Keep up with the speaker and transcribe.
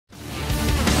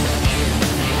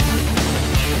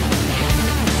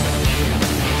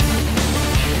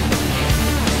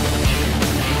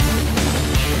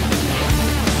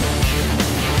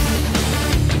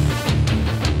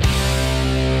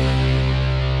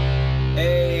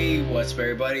What's up,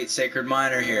 everybody? It's Sacred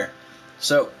Miner here.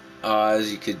 So,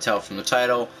 as you could tell from the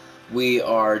title, we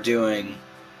are doing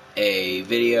a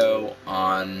video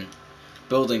on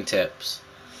building tips.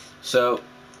 So,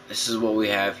 this is what we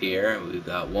have here. We've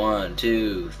got 1,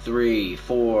 2, 3,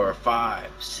 4, 5,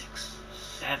 6,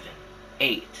 7,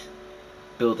 8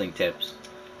 building tips.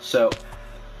 So,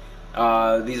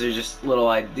 these are just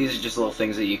little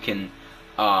things that you can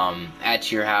add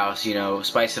to your house, you know,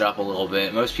 spice it up a little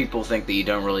bit. Most people think that you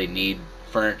don't really need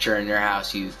furniture in your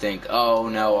house. You think, oh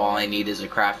no, all I need is a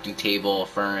crafting table, a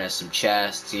furnace, some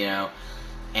chests, you know,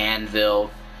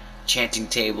 anvil, enchanting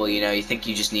table, you know. You think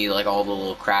you just need like all the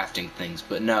little crafting things,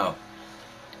 but no.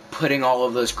 Putting all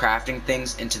of those crafting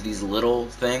things into these little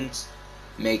things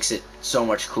makes it so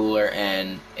much cooler,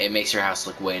 and it makes your house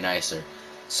look way nicer.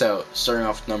 So, starting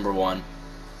off with number 1.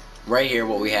 Right here,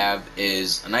 what we have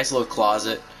is a nice little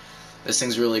closet. This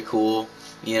thing's really cool.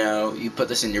 You know, you put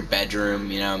this in your bedroom,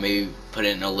 you know, maybe put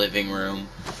it in a living room.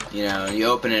 You know, you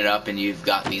open it up and you've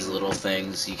got these little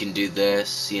things. You can do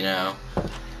this, you know.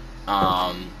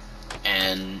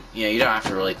 And, you know, you don't have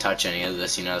to really touch any of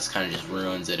this, you know, this kind of just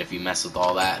ruins it if you mess with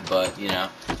all that. But, you know,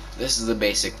 this is the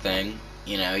basic thing.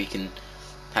 You know, you can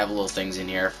have little things in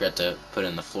here. I forgot to put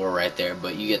in the floor right there,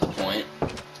 but you get the point.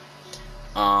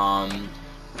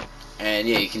 And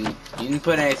yeah, you can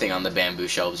put anything on the bamboo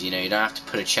shelves. You know, you don't have to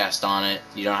put a chest on it.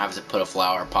 You don't have to put a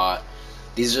flower pot.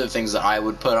 These are the things that I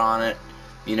would put on it.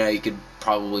 You know, you could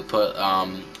probably put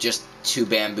just 2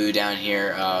 bamboo down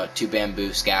here, 2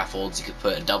 bamboo scaffolds. You could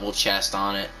put a double chest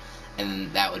on it,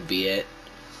 and that would be it.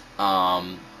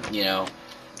 You know,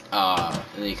 and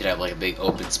then you could have like a big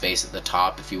open space at the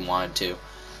top if you wanted to.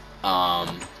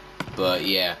 But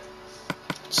yeah.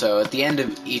 So at the end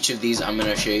of each of these, I'm going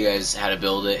to show you guys how to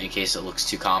build it in case it looks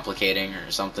too complicating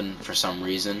or something for some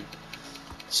reason.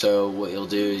 So what you'll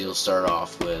do is you'll start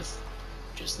off with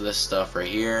just this stuff right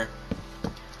here.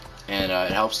 And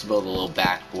it helps to build a little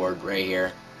backboard right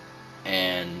here.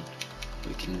 And what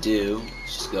we can do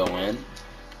is just go in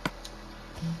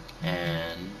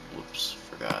and, whoops,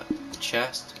 forgot the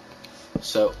chest.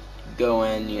 So go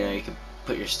in, you know, you can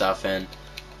put your stuff in,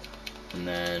 and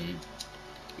then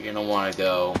you're going to want to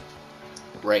go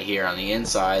right here on the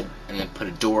inside and then put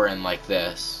a door in like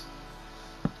this.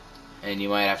 And you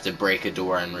might have to break a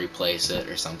door and replace it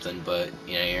or something, but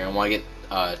you know, you're going to want to get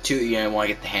you're going to want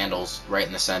to get the handles right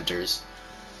in the centers.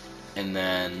 And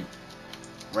then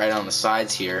right on the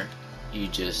sides here, you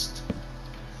just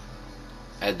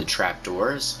add the trap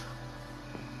doors.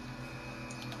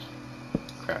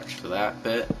 Crouch for that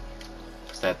bit.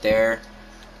 Put that there.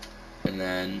 And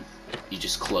then you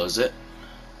just close it.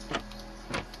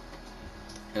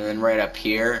 And then right up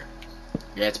here,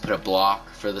 you have to put a block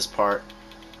for this part.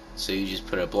 So you just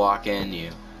put a block in,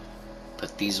 you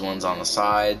put these ones on the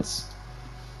sides,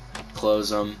 close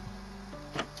them,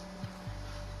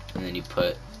 and then you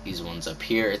put these ones up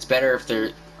here. It's better if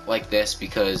they're like this,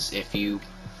 because if you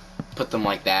put them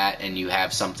like that and you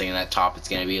have something in that top, it's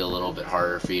going to be a little bit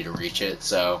harder for you to reach it.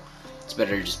 So it's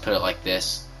better to just put it like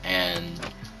this and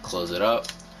close it up.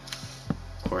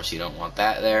 Of course, you don't want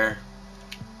that there.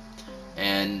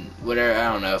 And whatever,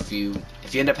 I don't know, if you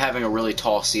end up having a really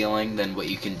tall ceiling, then what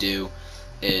you can do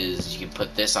is you can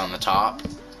put this on the top.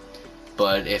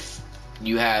 But if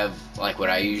you have, like what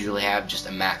I usually have, just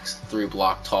a max 3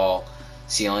 block tall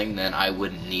ceiling, then I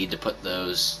wouldn't need to put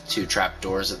those 2 trap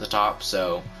doors at the top.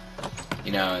 So,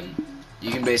 you know, and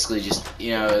you can basically just,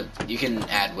 you know, you can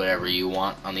add whatever you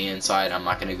want on the inside. I'm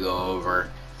not going to go over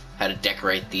how to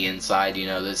decorate the inside. You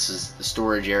know, this is the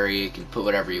storage area. You can put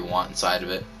whatever you want inside of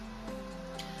it.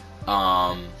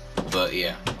 But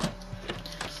yeah,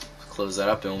 close that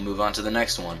up and we'll move on to the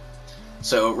next one.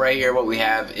 So right here, what we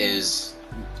have is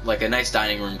like a nice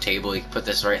dining room table. You can put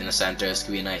this right in the center. This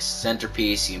could be a nice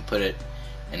centerpiece. You can put it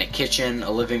in a kitchen,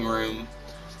 a living room,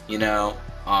 you know.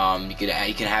 You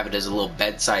can have it as a little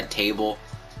bedside table.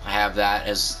 I have that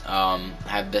as I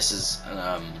have just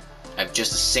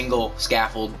a single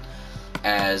scaffold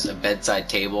as a bedside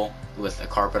table with a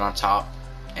carpet on top.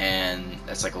 And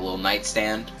that's like a little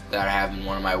nightstand that I have in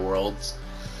one of my worlds.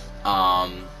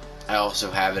 I also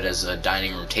have it as a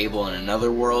dining room table in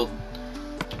another world.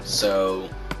 So,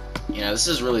 you know, this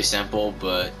is really simple,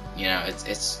 but you know,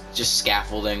 it's just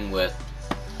scaffolding with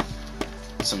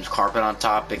some carpet on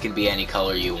top. It can be any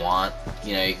color you want.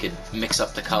 You know, you could mix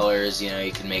up the colors. You know,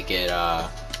 you can make it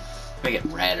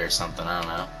red or something. I don't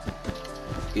know.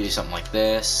 You could do something like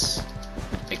this.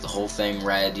 Make the whole thing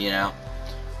red. You know.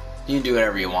 You can do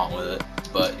whatever you want with it,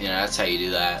 but you know, that's how you do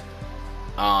that.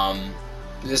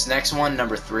 This next one,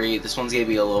 number 3, this one's a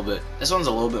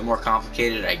little bit more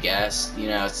complicated, I guess. You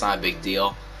know, it's not a big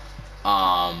deal.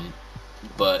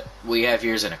 but what we have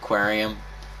here is an aquarium.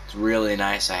 It's really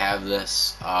nice. I have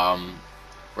this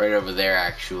right over there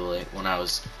actually when I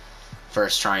was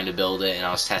first trying to build it and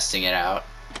I was testing it out.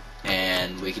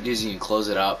 And what you can do is you can close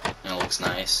it up and it looks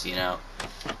nice, you know.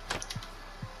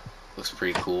 Looks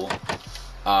pretty cool.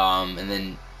 And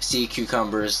then sea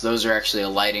cucumbers, those are actually a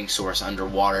lighting source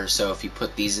underwater, so if you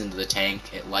put these into the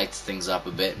tank, it lights things up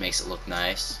a bit, makes it look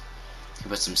nice. You can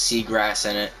put some seagrass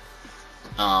in it.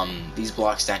 These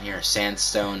blocks down here are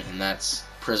sandstone, and that's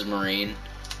prismarine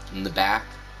in the back.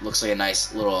 Looks like a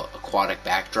nice little aquatic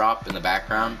backdrop in the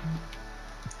background.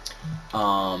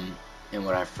 And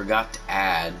what I forgot to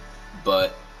add,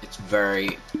 but it's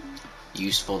very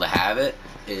useful to have it,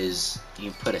 is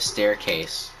you put a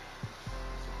staircase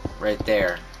right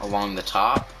there along the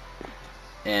top,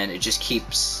 and it just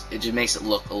makes it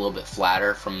look a little bit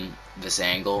flatter from this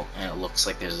angle, and it looks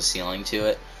like there's a ceiling to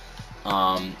it.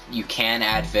 You can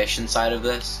add fish inside of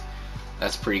this.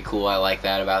 That's pretty cool. I like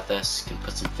that about this. You can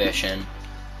put some fish in.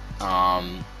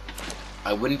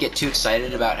 I wouldn't get too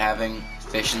excited about having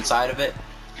fish inside of it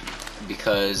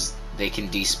because they can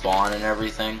despawn and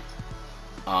everything.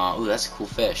 Ooh, that's a cool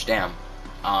fish. Damn.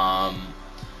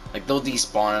 Like, they'll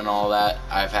despawn and all that.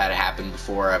 I've had it happen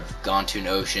before. I've gone to an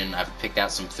ocean, I've picked out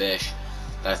some fish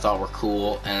that I thought were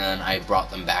cool, and then I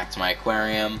brought them back to my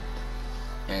aquarium,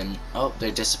 and oh, they're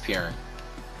disappearing.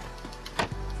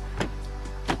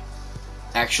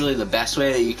 Actually, the best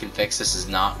way that you can fix this is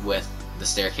not with the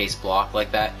staircase block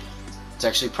like that. It's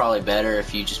actually probably better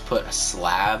if you just put a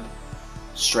slab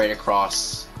straight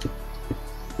across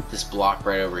this block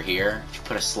right over here. If you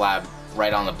put a slab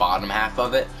right on the bottom half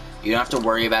of it, you don't have to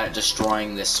worry about it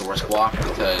destroying this source block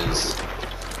because,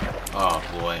 oh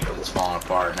boy, it's falling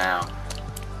apart now.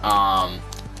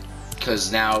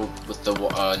 Because now with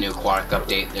the new aquatic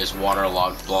update, there's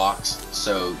waterlogged blocks,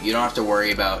 so you don't have to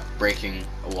worry about breaking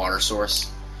a water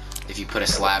source if you put a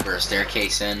slab or a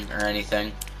staircase in or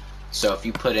anything. So if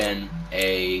you put in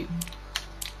a,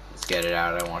 let's get it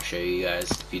out, I want to show you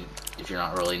guys if you're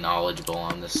not really knowledgeable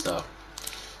on this stuff.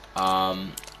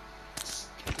 Let's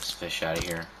get this fish out of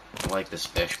here. I like this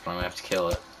fish, but I'm gonna have to kill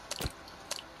it.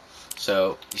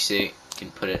 So you see, you can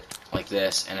put it like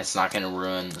this, and it's not gonna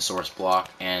ruin the source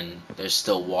block. And there's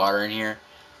still water in here.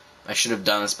 I should have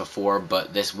done this before,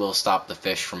 but this will stop the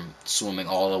fish from swimming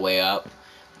all the way up.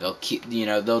 They'll keep, you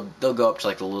know, they'll go up to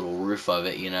like the little roof of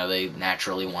it. You know, they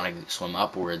naturally want to swim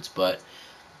upwards, but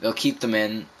they'll keep them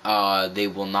in. They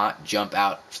will not jump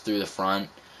out through the front.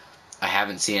 I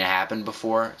haven't seen it happen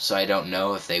before, so I don't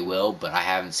know if they will, but I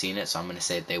haven't seen it, so I'm going to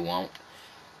say that they won't.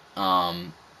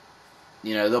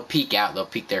 You know, they'll peek out, they'll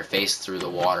peek their face through the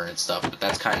water and stuff, but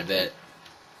that's kind of it.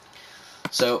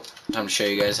 So, time to show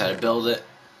you guys how to build it.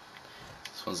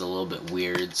 This one's a little bit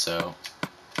weird, so.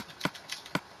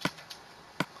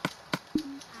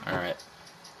 Alright.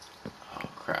 Oh,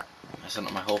 crap. I'm messing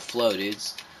up my whole flow,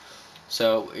 dudes.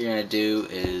 So, what you're going to do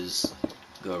is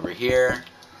go over here.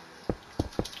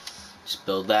 Just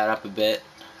build that up a bit.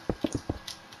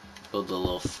 Build a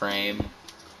little frame.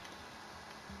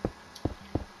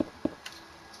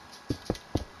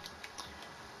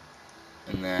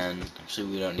 And then, actually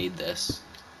we don't need this.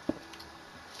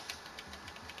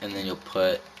 And then you'll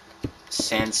put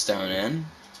sandstone in.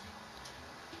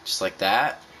 Just like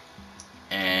that.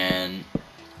 And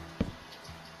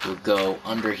you'll go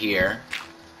under here.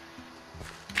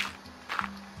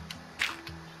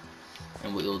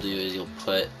 And what you'll do is you'll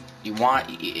put, you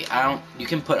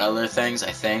can put other things,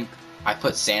 I think. I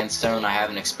put sandstone. I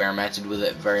haven't experimented with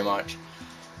it very much.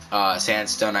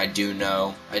 Sandstone, I do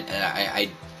know.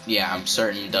 Yeah, I'm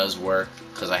certain it does work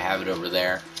because I have it over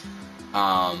there.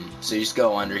 So you just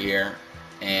go under here,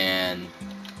 and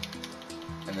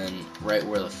then right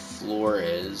where the floor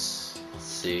is, let's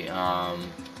see. I'll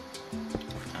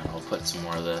put some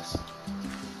more of this.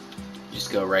 You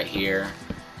just go right here.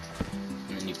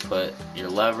 And then you put your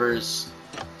levers.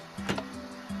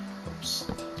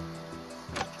 Oops.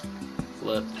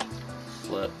 Flip,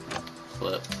 flip,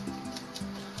 flip.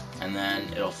 And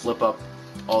then it'll flip up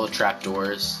all the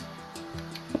trapdoors.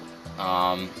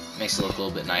 Makes it look a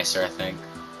little bit nicer, I think.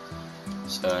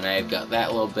 So now you've got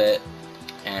that little bit.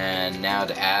 And now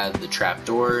to add the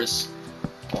trapdoors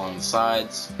along the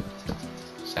sides,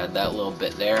 just add that little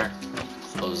bit there.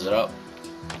 Close it up.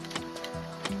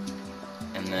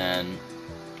 And then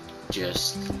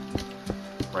just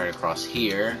right across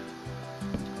here,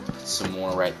 put some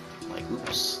more right, like,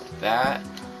 oops, that.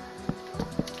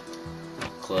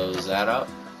 Close that up.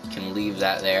 You can leave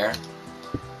that there.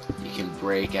 You can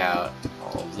break out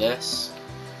all of this.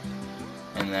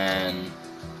 And then,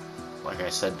 like I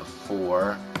said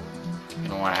before, you're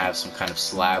gonna want to have some kind of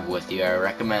slab with you. I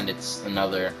recommend it's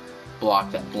another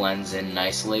block that blends in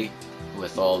nicely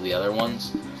with all the other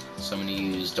ones. So I'm gonna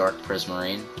use dark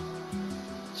prismarine.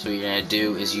 So what you're gonna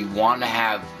do is you want to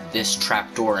have this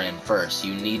trapdoor in first.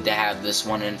 You need to have this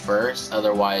one in first,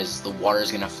 otherwise the water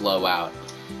is gonna flow out.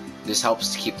 This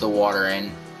helps to keep the water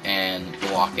in and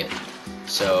block it.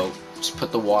 So just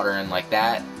put the water in like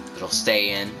that. It'll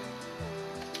stay in.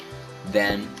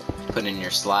 Then put in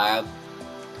your slab.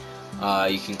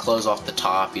 You can close off the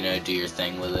top, you know, do your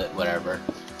thing with it, whatever,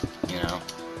 you know,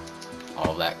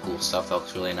 all that cool stuff. That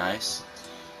looks really nice.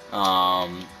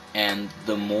 And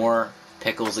the more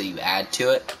pickles that you add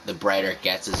to it, the brighter it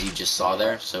gets, as you just saw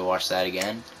there. So watch that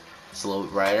again. It's a little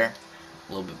bit brighter,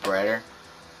 a little bit brighter.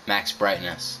 Max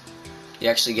brightness. You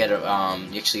actually get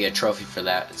a trophy for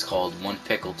that. It's called 1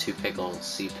 pickle, 2 pickle,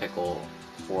 C pickle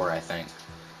 4, I think.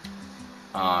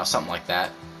 Something like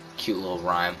that. Cute little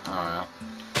rhyme. I don't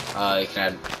know. You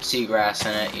can add seagrass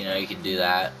in it. You know, you can do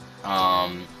that.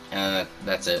 And then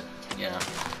that's it. You know.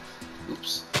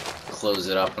 Oops. Close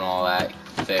it up and all that. You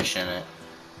put fish in it.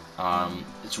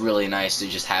 It's really nice to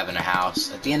just have in a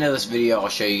house. At the end of this video, I'll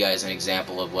show you guys an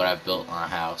example of what I've built on a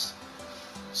house.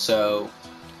 So,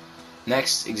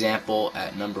 next example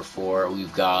at number 4,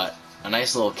 we've got a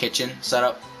nice little kitchen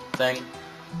setup thing.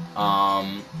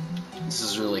 This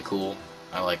is really cool.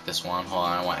 I like this one. Hold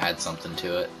on, I want to add something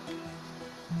to it.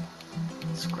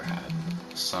 Let's grab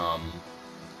some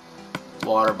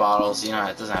water bottles. You know,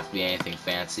 it doesn't have to be anything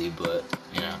fancy, but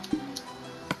you know.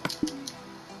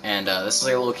 And this is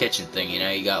like a little kitchen thing. You know,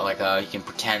 you got like you can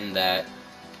pretend that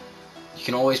you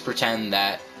can always pretend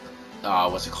that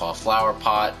what's it called? A flower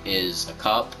pot is a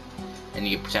cup, and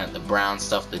you can pretend the brown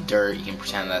stuff, the dirt. You can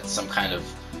pretend that's some kind of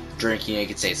drink. You know, you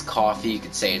could say it's coffee. You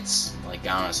could say it's like,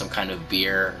 I don't know, some kind of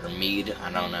beer or mead.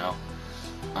 I don't know.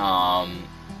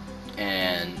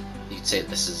 And you could say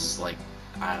this is like,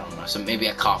 I don't know, some maybe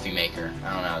a coffee maker.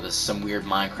 I don't know. This is some weird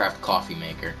Minecraft coffee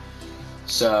maker.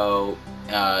 So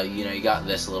you know, you got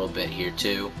this a little bit here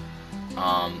too.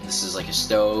 This is like a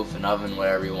stove, an oven,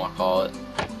 whatever you want to call it.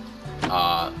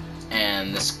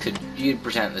 And this you'd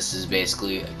pretend this is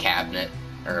basically a cabinet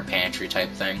or a pantry type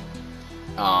thing.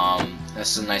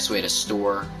 This is a nice way to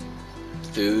store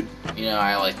food. You know,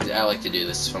 I like to do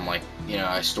this from, like, you know,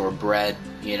 I store bread.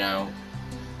 You know,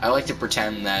 I like to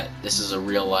pretend that this is a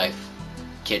real life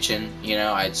kitchen. You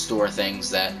know, I'd store things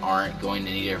that aren't going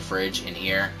to need a fridge in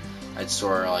here. I'd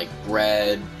store like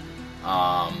bread.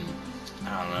 I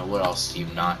don't know, what else do you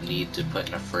not need to put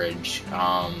in a fridge?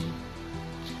 I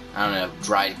don't know,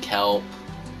 dried kelp,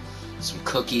 some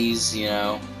cookies, you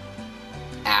know,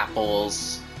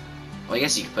 apples. Well, I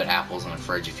guess you could put apples in the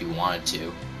fridge if you wanted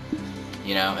to,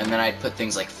 you know. And then I'd put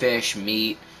things like fish,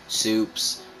 meat,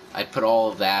 soups. I'd put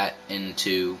all of that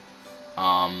into,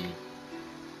 and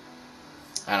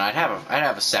I'd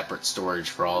have a separate storage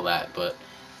for all that. But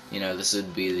you know, this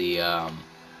would be the oven.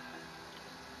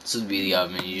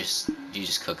 You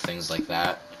just cook things like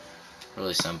that.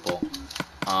 Really simple.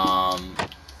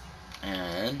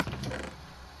 And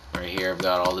right here I've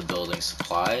got all the building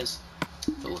supplies.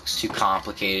 If it looks too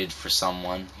complicated for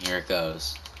someone, here it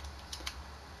goes.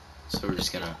 So we're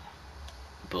just gonna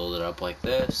build it up like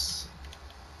this.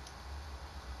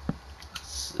 Let's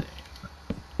see.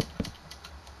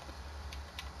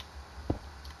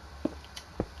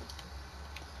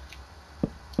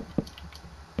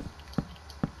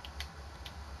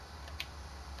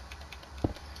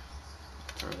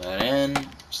 Throw that in,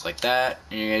 just like that.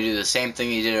 And you're gonna do the same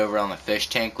thing you did over on the fish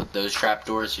tank with those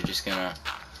trapdoors. You're just gonna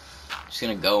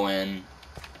go in,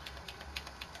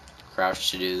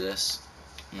 crouch to do this,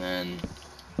 and then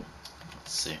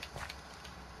let's see.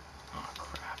 Oh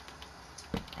crap!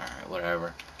 All right,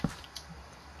 whatever.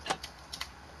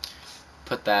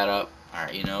 Put that up. All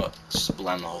right, you know what? Just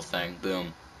blend the whole thing.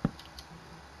 Boom.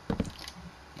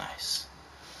 Nice.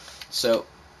 So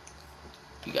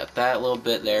you got that little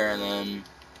bit there, and then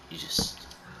you just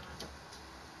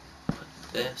put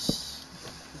this.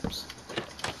 Oops.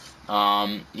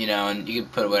 You know, and you can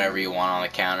put whatever you want on the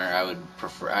counter. I would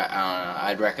prefer, I don't know,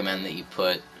 I'd recommend that you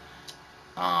put,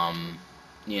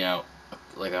 you know,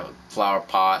 like a flower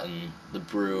pot and the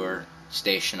brewer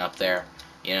station up there.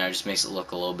 You know, it just makes it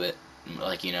look a little bit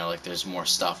like, you know, like there's more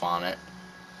stuff on it.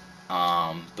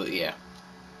 But yeah.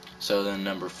 So then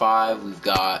number 5, we've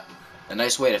got a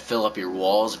nice way to fill up your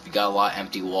walls. If you got a lot of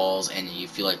empty walls and you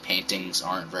feel like paintings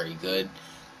aren't very good,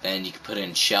 then you can put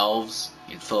in shelves.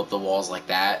 You can fill up the walls like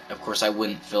that. Of course, I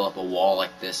wouldn't fill up a wall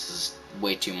like this. This is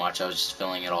way too much. I was just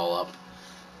filling it all up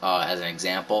as an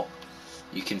example.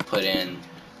 You can put in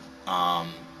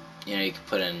You know, you can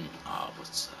put in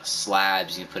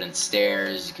slabs, you can put in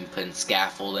stairs, you can put in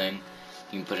scaffolding,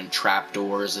 you can put in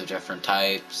trapdoors of different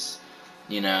types,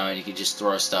 you know, and you can just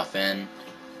throw stuff in.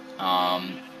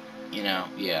 You know,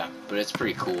 yeah, but it's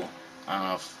pretty cool. I don't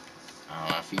know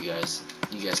if you guys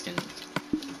can.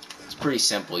 It's pretty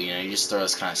simple, you know. You just throw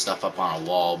this kind of stuff up on a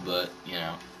wall, but you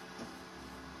know,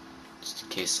 just in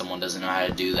case someone doesn't know how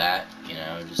to do that, you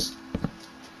know, just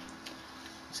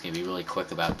gonna be really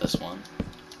quick about this one.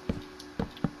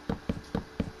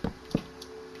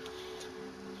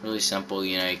 Really simple,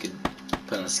 you know. You could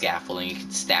put in the scaffolding. You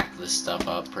could stack this stuff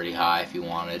up pretty high if you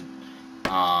wanted.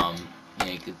 You know,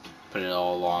 you could put it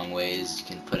all long ways. You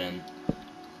can put in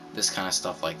this kind of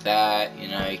stuff like that. You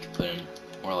know, you could put in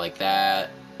more like that.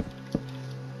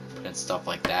 Put in stuff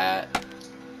like that.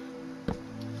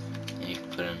 And you can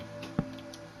put in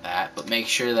that. But make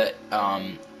sure that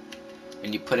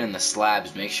when you put in the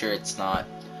slabs, make sure it's not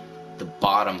the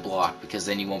bottom block, because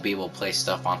then you won't be able to place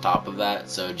stuff on top of that.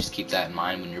 So just keep that in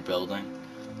mind when you're building,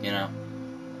 you know.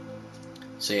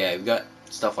 So yeah, we've got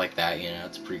stuff like that, you know.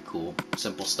 It's pretty cool,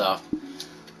 simple stuff.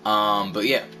 But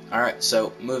yeah, all right.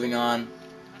 So moving on,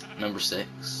 number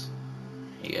 6.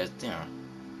 You guys, yeah,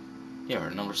 we're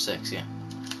at number 6, yeah.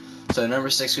 So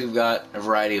number 6, we've got a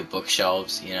variety of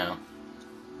bookshelves, you know.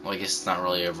 Well, I guess it's not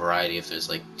really a variety if there's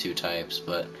like 2 types,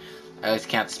 but I like to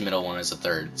count this middle one as a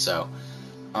third. So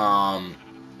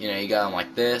you know, you got them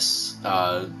like this.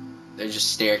 They're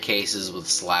just staircases with a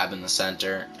slab in the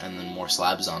center, and then more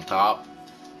slabs on top,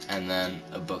 and then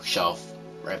a bookshelf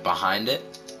right behind it.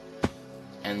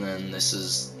 And then this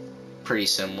is pretty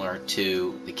similar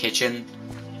to the kitchen,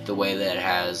 the way that it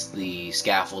has the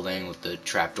scaffolding with the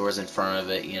trapdoors in front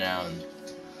of it, you know, and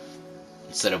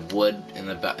instead of wood in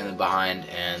the behind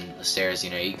and the stairs, you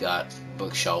know, you got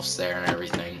bookshelves there and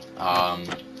everything.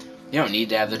 You don't need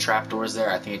to have the trapdoors there.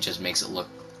 I think it just makes it look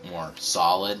more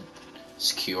solid,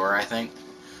 secure, I think.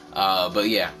 But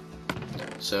yeah,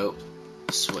 so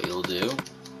this is what you'll do.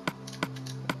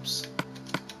 Oops.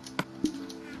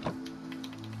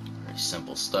 Very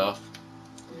simple stuff.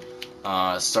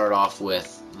 Start off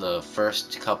with the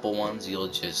first couple ones. You'll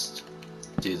just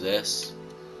do this.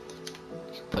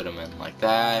 You put them in like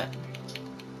that.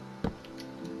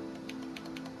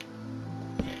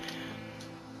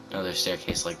 Another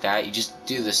staircase like that. You just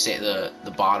do the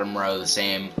bottom row the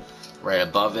same right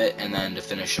above it, and then to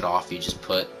finish it off you just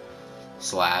put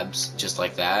slabs just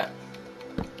like that,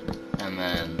 and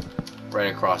then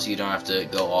right across. You don't have to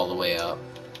go all the way up.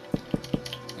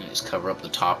 You just cover up the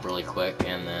top really quick,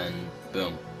 and then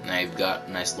boom, now you've got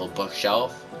a nice little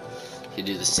bookshelf. You can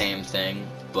do the same thing,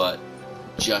 but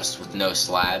just with no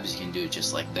slabs. You can do it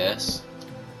just like this,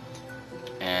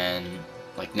 and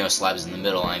like no slabs in the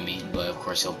middle, I mean, but of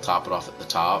course you'll top it off at the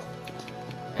top,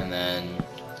 and then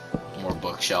more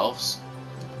bookshelves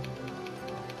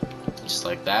just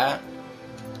like that.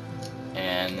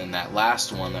 And then that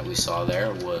last one that we saw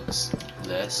there was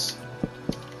this,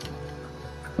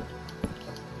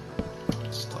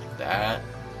 just like that.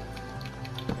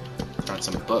 Throw in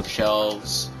some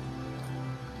bookshelves,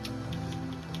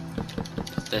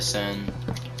 put this in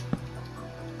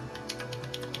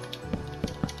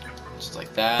just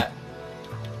like that,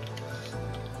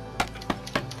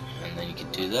 and then you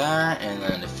can do that, and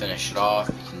then to finish it off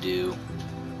you can do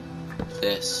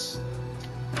this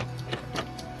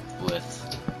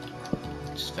with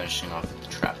just finishing off with the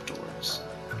trapdoors.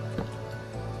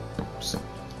 Oops.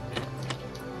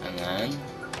 And then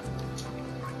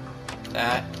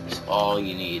that is all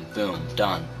you need. Boom,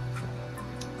 done.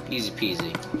 Easy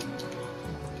peasy.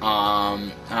 I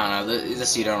don't know,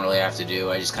 this you don't really have to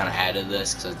do. I just kind of added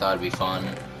this because I thought it'd be fun.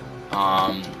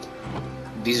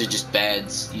 These are just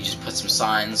beds. You just put some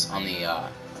signs on the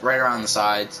right around the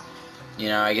sides. You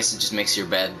know, I guess it just makes your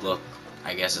bed look,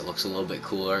 I guess it looks a little bit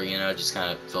cooler, you know, it just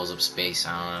kind of fills up space.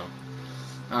 I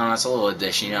don't know, it's a little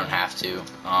addition, you don't have to.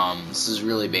 This is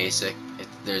really basic.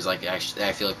 There's like, I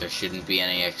feel like there shouldn't be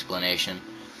any explanation.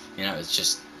 You know, it's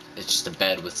just a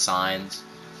bed with signs,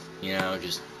 you know,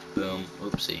 just boom,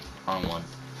 oopsie, wrong one.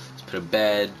 Just put a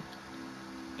bed,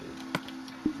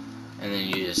 and then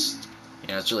you just, you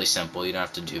know, it's really simple, you don't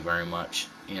have to do very much,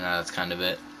 you know, that's kind of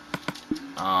it.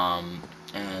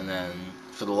 And then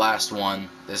for the last one,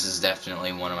 this is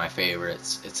definitely one of my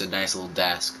favorites. It's a nice little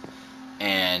desk,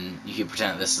 and you can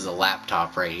pretend that this is a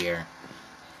laptop right here.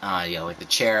 You got like the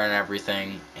chair and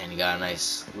everything, and you got a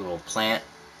nice little plant,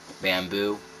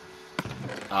 bamboo.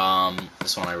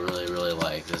 This one I really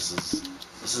like. This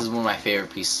is one of my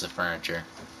favorite pieces of furniture.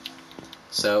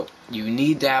 So you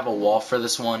need to have a wall for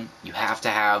this one. You have to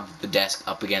have the desk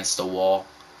up against the wall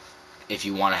if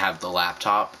you want to have the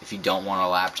laptop. If you don't want a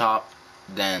laptop,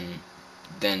 then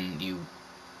you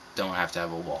don't have to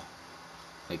have a wall.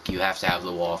 Like, you have to have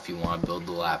the wall if you want to build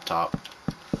the laptop.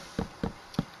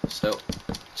 So,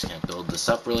 just gonna build this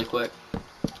up really quick.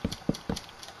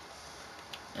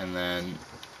 And then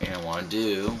what you're gonna want to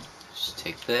do is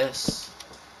take this,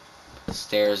 put the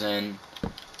stairs in,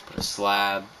 put a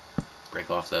slab, break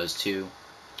off those two,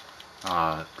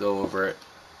 go over it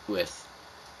with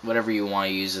whatever you want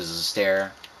to use as a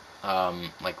stair,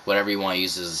 like whatever you want to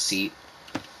use as a seat.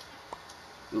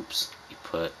 Oops, you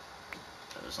put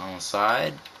those on the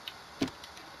side.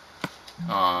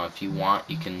 If you want,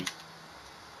 you can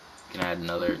add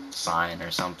another sign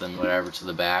or something, whatever, to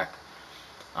the back.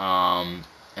 And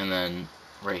then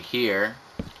right here,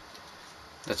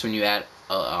 that's when you add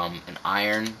an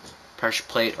iron pressure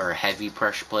plate or a heavy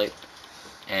pressure plate,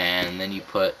 and then you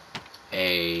put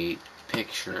a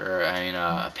picture,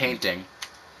 a painting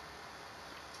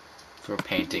for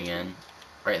painting in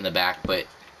right in the back. But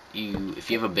if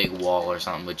you have a big wall or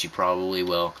something, which you probably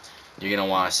will, you're gonna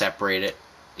want to separate it.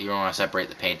 You don't want to separate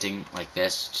the painting like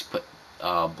this. Just put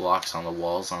blocks on the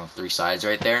walls on the three sides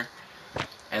right there,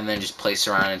 and then just place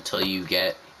around until you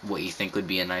get what you think would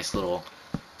be a nice little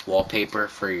wallpaper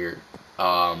for your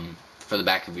for the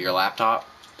back of your laptop.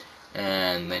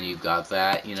 And then you've got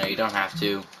that. You don't have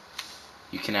to.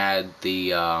 You can add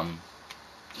the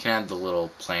little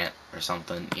plant or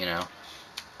something. You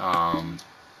can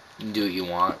do what you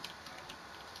want.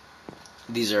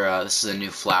 These are this is a new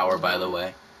flower, by the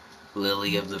way,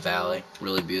 lily of the valley,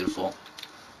 really beautiful.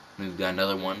 We've got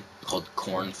another one called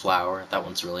cornflower. That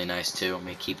one's really nice too. I'm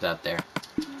gonna keep that there.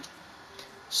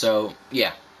 So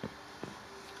yeah,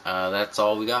 that's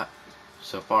all we got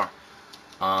so far.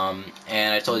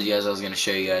 And I told you guys I was gonna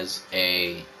show you guys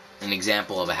an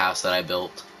example of a house that I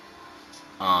built.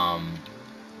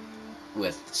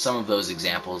 With some of those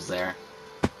examples there.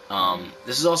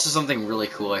 This is also something really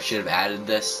cool. I should have added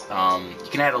this. You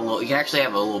can actually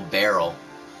have a little barrel,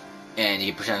 and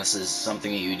you can pretend this is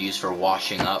something that you would use for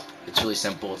washing up. It's really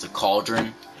simple. It's a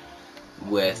cauldron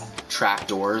with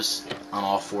trapdoors on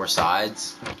all four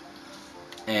sides,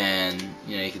 and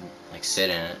you can like sit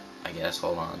in it, I guess.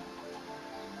 Hold on.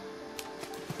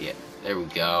 Yeah, there we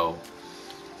go.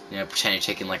 Pretend you're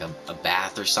taking like a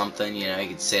bath or something. You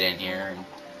could sit in here and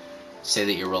say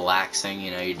that you're relaxing.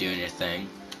 You're doing your thing.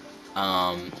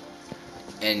 And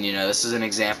this is an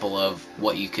example of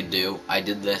what you could do. I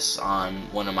did this on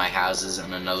one of my houses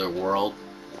in another world.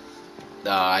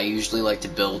 I usually like to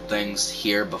build things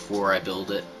here before I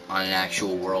build it on an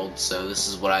actual world, so this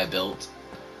is what I built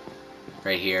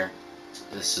right here.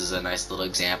 This is a nice little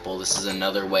example. This is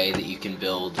another way that you can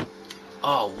build.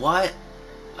 Oh, what?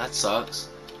 That sucks.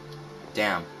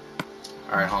 Damn.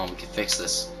 Alright, hold on, we can fix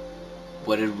this.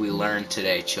 What did we learn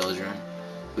today, children?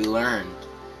 We learned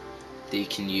that you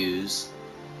can use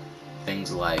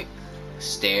things like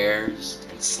stairs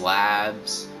and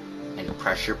slabs and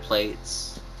pressure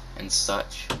plates and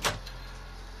such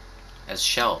as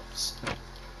shelves,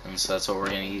 and so that's what we're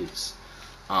gonna use.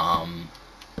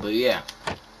 But yeah,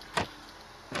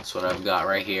 that's what I've got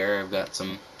right here. I've got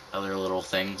some other little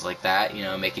things like that,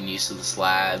 making use of the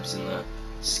slabs and the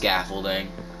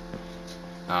scaffolding,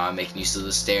 making use of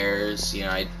the stairs.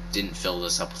 I didn't fill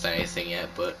this up with anything yet,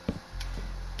 but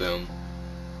boom.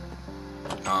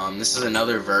 This is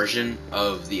another version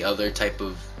of the other type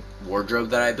of wardrobe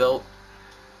that I built,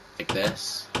 like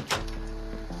this.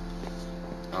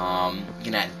 You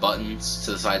can add buttons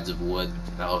to the sides of wood.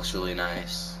 That looks really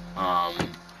nice. I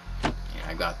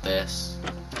got this.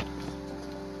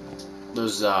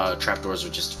 Those trapdoors are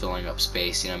just filling up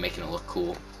space, making it look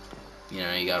cool.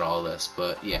 You got all this,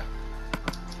 but yeah.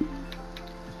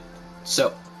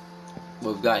 So,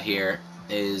 what we've got here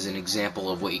is an example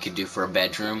of what you could do for a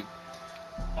bedroom.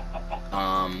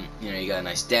 You got a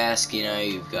nice desk,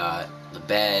 you've got the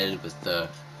bed with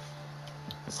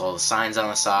all the signs on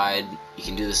the side. You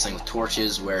can do this thing with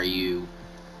torches where you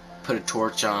put a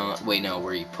torch on,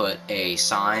 where you put a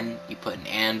sign, you put an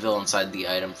anvil inside the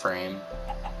item frame.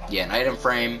 Yeah, an item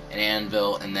frame, an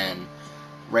anvil, and then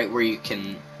right where you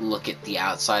can look at the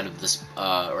outside of this,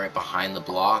 right behind the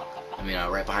block,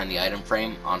 right behind the item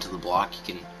frame onto the block,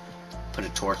 you can put a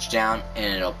torch down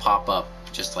and it'll pop up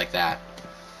just like that.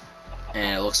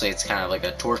 And it looks like it's kind of like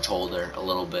a torch holder a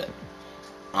little bit.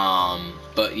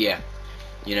 But yeah,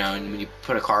 and when you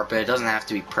put a carpet, it doesn't have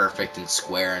to be perfect and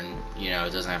square, and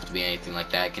it doesn't have to be anything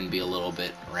like that. It can be a little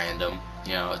bit random.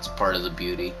 It's part of the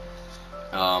beauty.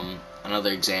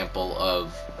 Another example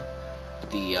of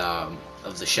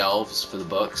the shelves for the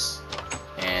books,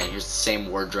 and here's the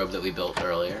same wardrobe that we built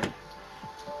earlier.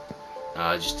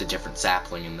 Just a different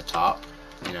sapling in the top.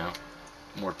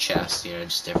 more chests, you know,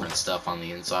 just different stuff on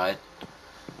the inside.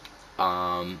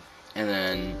 And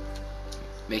then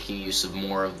making use of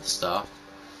more of the stuff.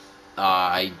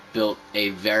 I built a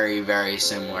very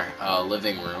similar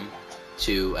living room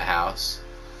to a house.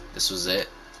 This was it.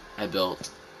 I built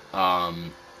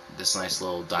this nice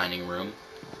little dining room.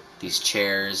 These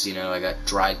chairs, you know, I got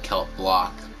dried kelp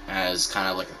block as kind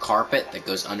of like a carpet that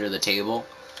goes under the table.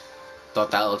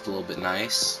 Thought that looked a little bit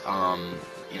nice.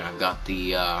 You know, I've got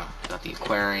the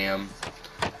aquarium,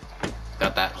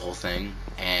 got that whole thing,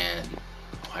 and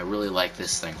I really like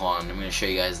this thing. Hold on, I'm going to show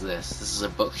you guys this. This is a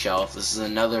bookshelf. This is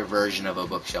another version of a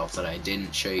bookshelf that I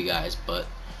didn't show you guys, but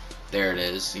there it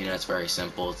is. You know, it's very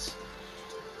simple. It's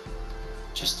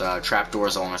just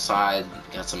trapdoors along the side,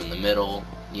 got some in the middle,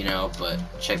 you know, but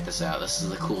check this out. This is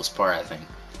the coolest part, I think.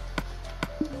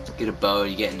 Get a bow,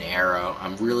 you get an arrow.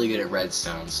 I'm really good at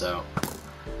redstone, so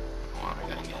hold on, I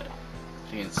gotta get it.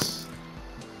 I think it's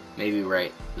maybe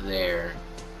right there.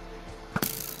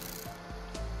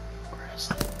 Where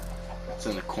is it? It's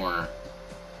in the corner.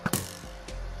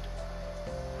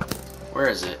 Where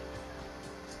is it?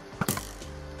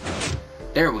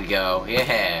 There we go.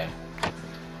 Yeah.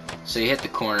 So you hit the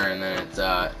corner and then it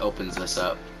opens this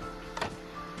up.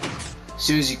 As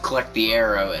soon as you collect the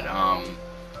arrow, it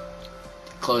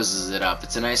closes it up.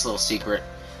 It's a nice little secret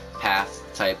path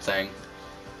type thing.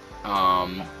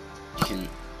 You can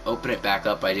open it back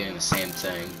up by doing the same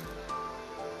thing.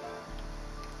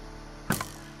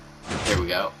 There we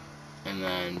go. And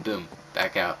then boom,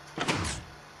 back out.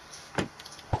 I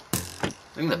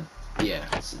think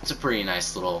it's a pretty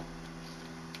nice little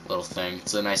thing.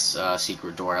 It's a nice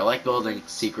secret door. I like building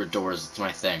secret doors. It's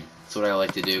my thing. It's what I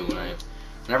like to do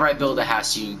whenever I build a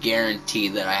house. You can guarantee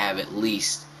that I have at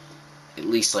least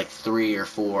like 3 or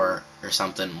 4 or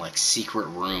something, like secret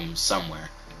rooms somewhere.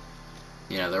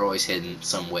 You know, they're always hidden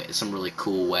some way, some really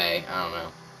cool way. I don't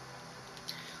know.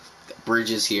 Got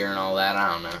bridges here and all that.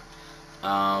 I don't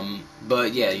know.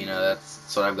 But yeah, you know,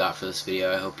 that's what I've got for this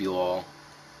video. I hope you all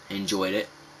enjoyed it.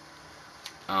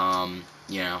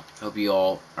 You know, hope you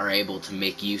all are able to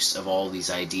make use of all these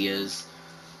ideas,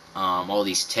 all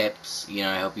these tips. You know,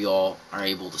 I hope you all are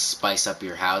able to spice up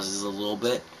your houses a little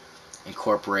bit,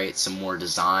 incorporate some more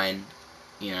design,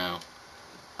 you know,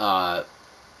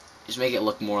 just make it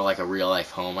look more like a real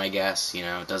life home, I guess. You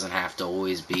know, it doesn't have to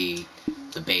always be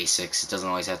the basics. It doesn't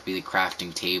always have to be the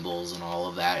crafting tables and all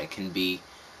of that. It can be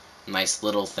nice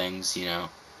little things, you know.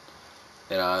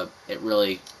 It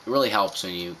really helps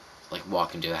when you like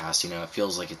walk into a house. You know, it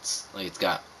feels like it's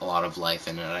got a lot of life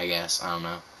in it, I guess. I don't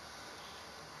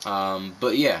know.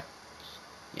 But yeah,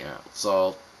 you know, let's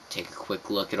all take a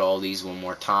quick look at all these one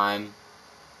more time.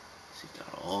 So you've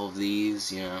got all of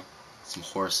these, you know, some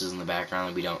horses in the background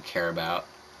that we don't care about.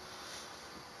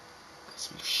 Got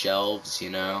some shelves, you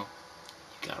know.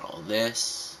 You got all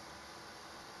this.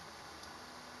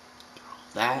 Got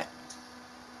all that.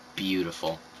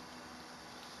 Beautiful.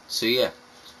 So yeah,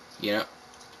 you know.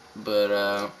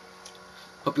 But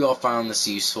hope you all found this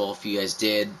useful. If you guys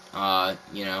did,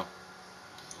 you know,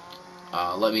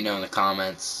 let me know in the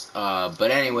comments.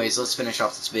 But anyways, let's finish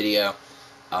off this video.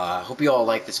 Hope you all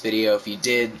liked this video. If you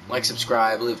did, like,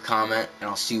 subscribe, leave a comment, and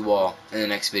I'll see you all in the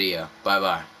next video. Bye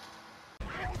bye.